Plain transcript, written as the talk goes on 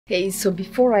Hey, so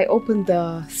before I open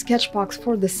the Sketchbox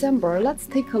for December, let's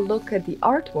take a look at the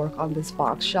artwork on this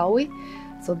box, shall we?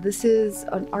 So this is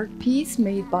an art piece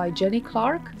made by Jenny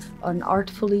Clark, an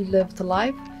artfully lived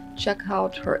life. Check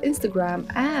out her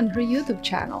Instagram and her YouTube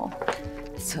channel.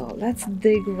 So let's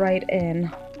dig right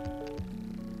in.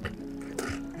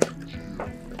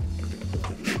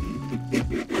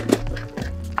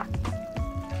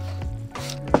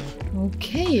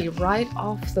 Okay, right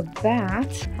off the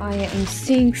bat, I am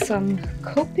seeing some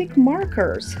Copic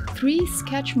markers, 3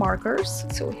 sketch markers.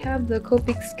 So we have the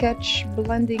Copic Sketch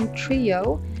Blending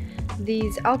Trio.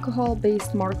 These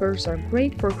alcohol-based markers are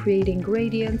great for creating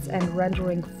gradients and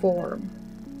rendering form.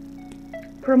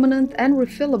 Permanent and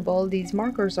refillable, these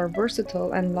markers are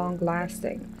versatile and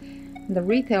long-lasting. The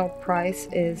retail price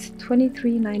is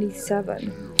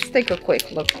 $23.97. Let's take a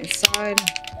quick look inside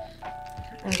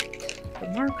at the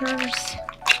markers.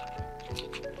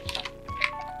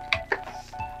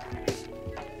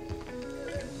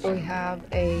 We have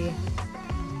a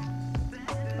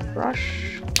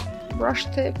brush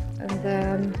tip, and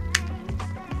then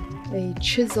a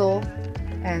chisel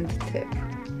and tip.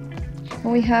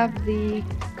 And we have the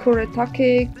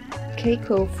Kuretake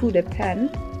Keiko Fude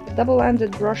pen. The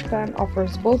double-ended brush pen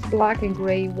offers both black and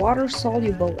gray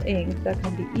water-soluble ink that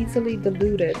can be easily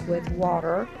diluted with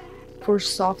water for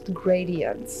soft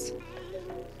gradients.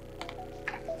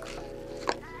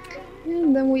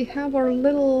 And then we have our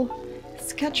little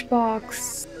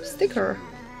Sketchbox sticker.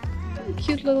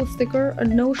 Cute little sticker, a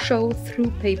no-show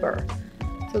through paper.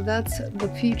 So that's the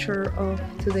feature of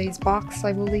today's box,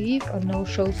 I believe, a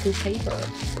no-show through paper.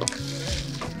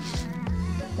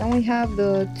 Then we have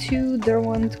the 2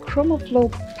 Derwent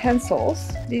ChromaFlow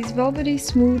pencils. These velvety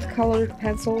smooth colored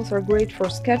pencils are great for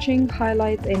sketching,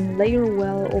 highlight, and layer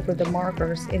well over the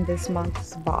markers in this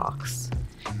month's box.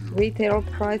 Retail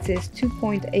price is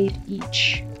 2.8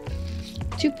 each.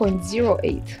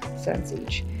 2.08 cents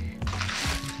each.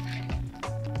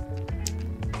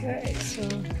 Okay, so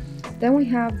then we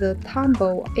have the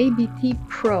Tombow ABT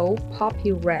Pro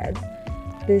Poppy Red.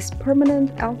 This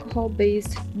permanent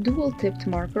alcohol-based dual-tipped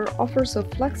marker offers a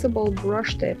flexible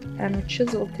brush tip and a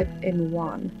chisel tip in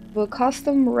one. The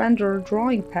custom render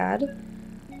drawing pad,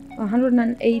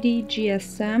 180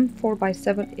 GSM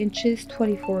 4x7 inches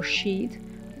 24 sheet,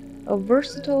 a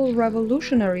versatile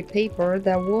revolutionary paper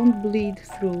that won't bleed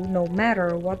through no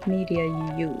matter what media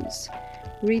you use.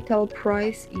 Retail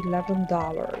price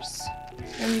 $11.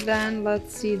 And then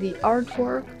let's see the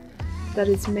artwork that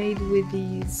is made with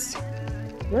these.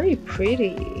 Very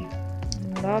pretty.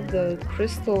 Love the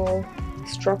crystal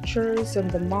structures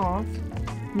and the moth.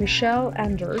 Michelle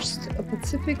Anderst, a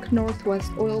Pacific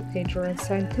Northwest oil painter and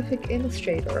scientific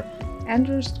illustrator.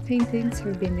 Anderst paintings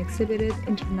have been exhibited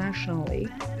internationally.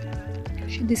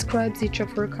 She describes each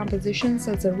of her compositions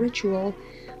as a ritual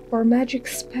or magic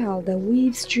spell that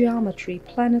weaves geometry,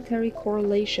 planetary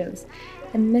correlations,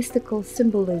 and mystical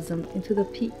symbolism into the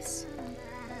piece.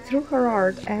 Through her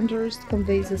art, Anderst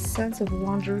conveys a sense of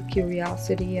wonder,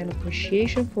 curiosity, and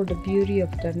appreciation for the beauty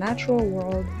of the natural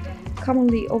world,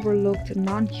 commonly overlooked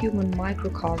non-human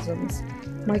microcosms,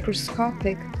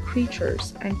 microscopic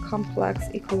creatures, and complex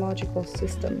ecological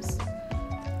systems.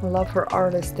 I love her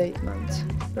artist statement.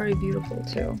 Very beautiful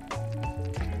too.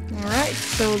 Alright,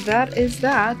 so that is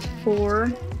that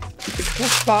for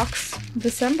Sketchbox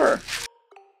December.